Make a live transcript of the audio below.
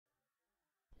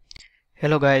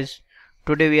Hello guys,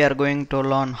 today we are going to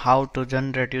learn how to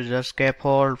generate user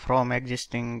scaffold from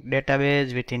existing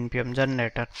database with InfyOm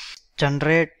generator.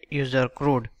 Generate user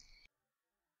CRUD.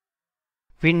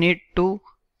 We need to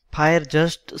fire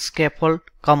just scaffold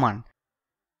command.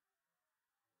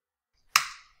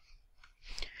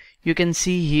 You can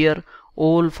see here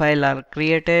all files are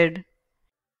created.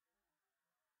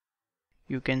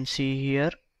 You can see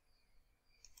here.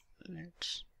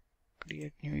 Let's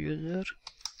create new user.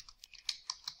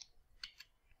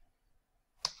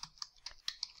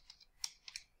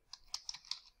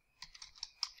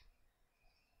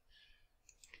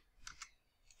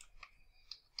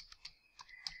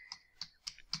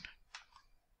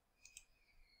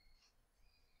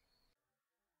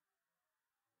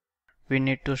 We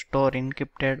need to store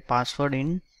encrypted password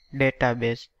in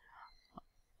database.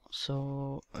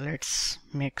 So let's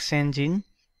make change in.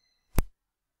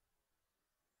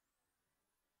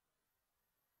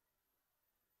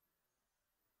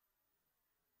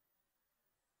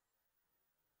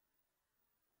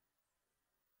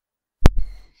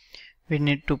 We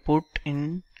need to put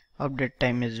in update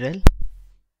time as well.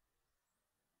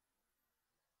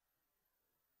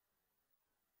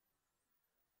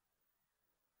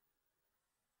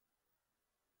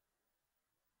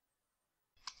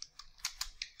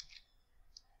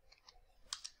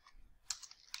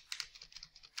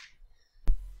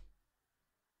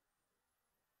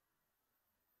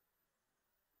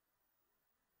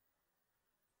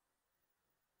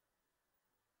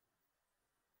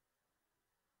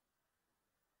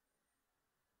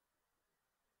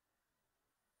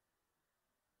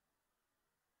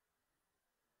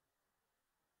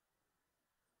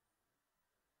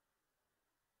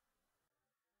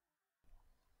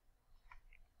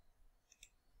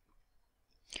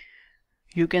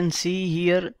 You can see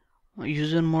here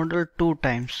user model two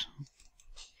times.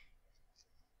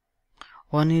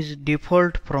 One is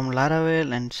default from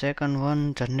Laravel and second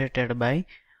one generated by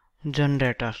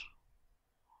generator.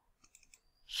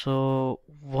 So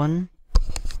one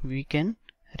we can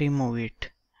remove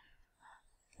it,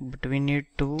 but we need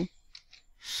to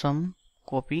some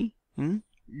copy in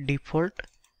default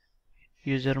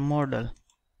user model.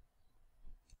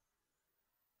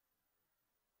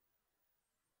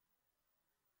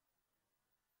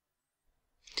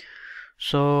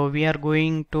 So we are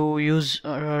going to use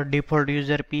default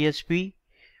user PHP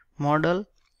model.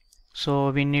 So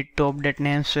we need to update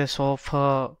namespace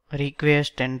of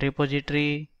request and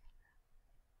repository.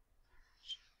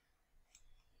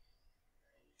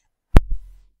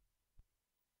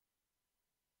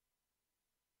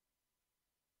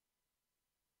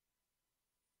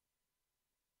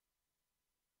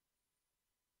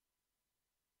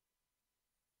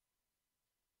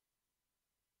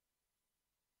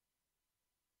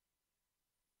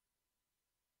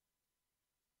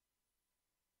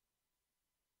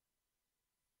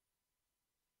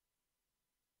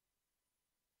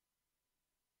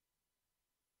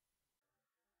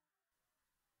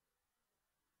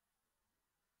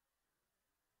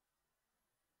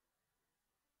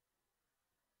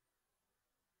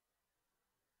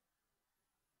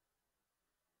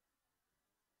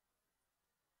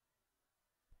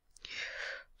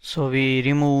 So we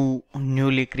remove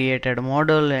newly created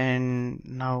model and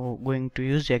now going to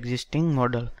use existing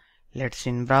model. Let's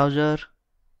in browser.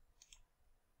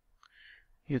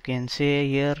 You can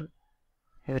see here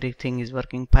everything is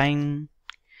working fine.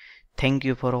 Thank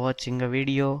you for watching the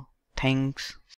video. Thanks.